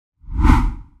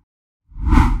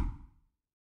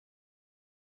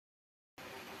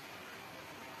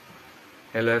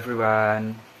Hello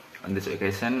everyone. On this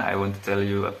occasion, I want to tell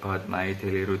you about my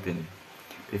daily routine.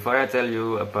 Before I tell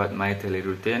you about my daily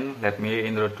routine, let me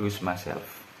introduce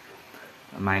myself.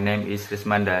 My name is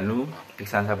Rismandannu.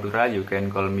 Iksan Sapura, you can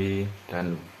call me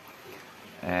Danu.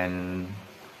 And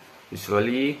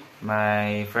usually,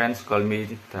 my friends call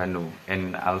me Danu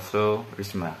and also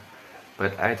Risma.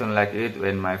 But I don't like it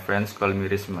when my friends call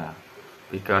me Risma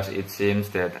because it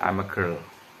seems that I'm a girl.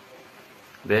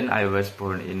 Then I was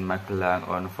born in Magelang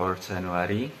on 4th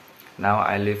January. Now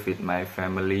I live with my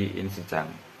family in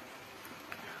Sejang.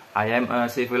 I am a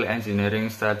civil engineering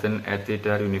student at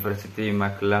Tidar University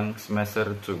Magelang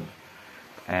semester 2.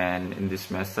 And in this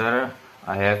semester,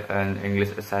 I have an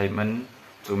English assignment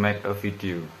to make a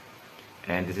video.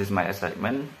 And this is my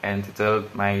assignment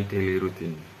entitled My Daily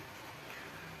Routine.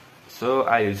 So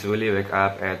I usually wake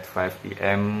up at 5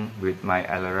 p.m. with my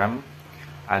alarm.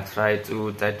 I try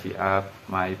to tidy up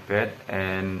my bed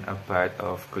and a bit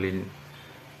of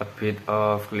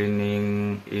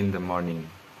cleaning in the morning.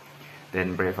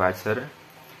 Then breakfast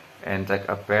and take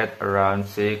a bath around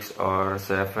 6 or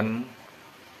 7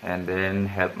 and then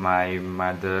help my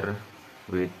mother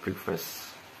with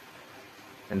breakfast.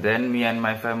 And then me and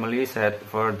my family sat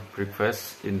for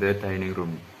breakfast in the dining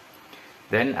room.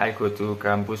 Then I go to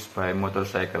campus by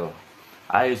motorcycle.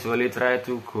 I usually try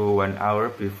to go 1 hour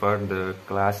before the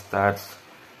class starts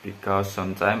because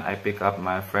sometimes I pick up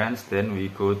my friends, then we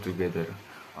go together.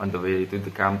 On the way to the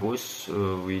campus,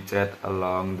 we chat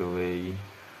along the way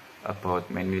about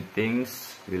many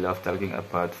things. We love talking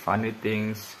about funny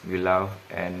things. We laugh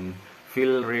and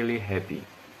feel really happy.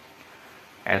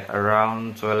 At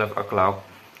around 12 o'clock,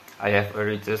 I have a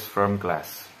recess from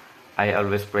class. I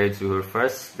always pray to her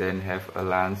first, then have a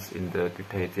lunch in the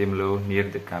Gede near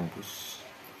the campus.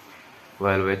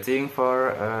 While waiting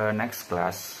for next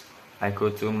class, I go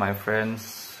to my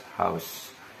friend's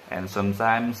house, and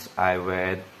sometimes I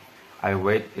wait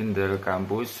in the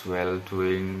campus while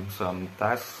doing some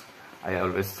tasks. I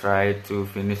always try to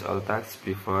finish all tasks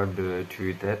before the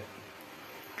due date.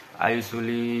 I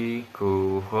usually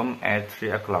go home at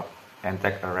 3 o'clock and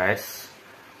take a rest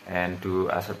and do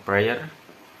Asar prayer.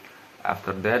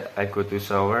 After that, I go to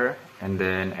shower, and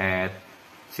then at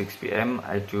 6 p.m.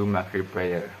 I do Maghrib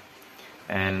prayer.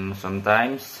 And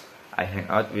sometimes I hang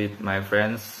out with my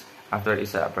friends after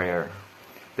Isha prayer,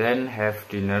 then have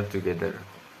dinner together.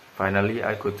 Finally,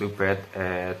 I go to bed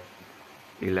at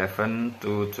 11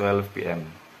 to 12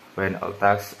 p.m. when all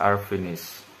tasks are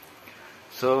finished.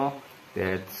 So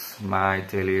that's my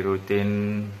daily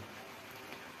routine.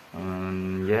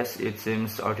 Yes, it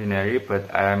seems ordinary,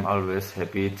 but I am always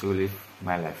happy to live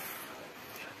my life.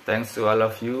 Thanks to all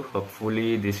of you.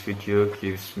 Hopefully this video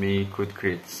gives me good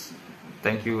grades.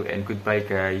 Thank you and goodbye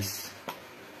guys.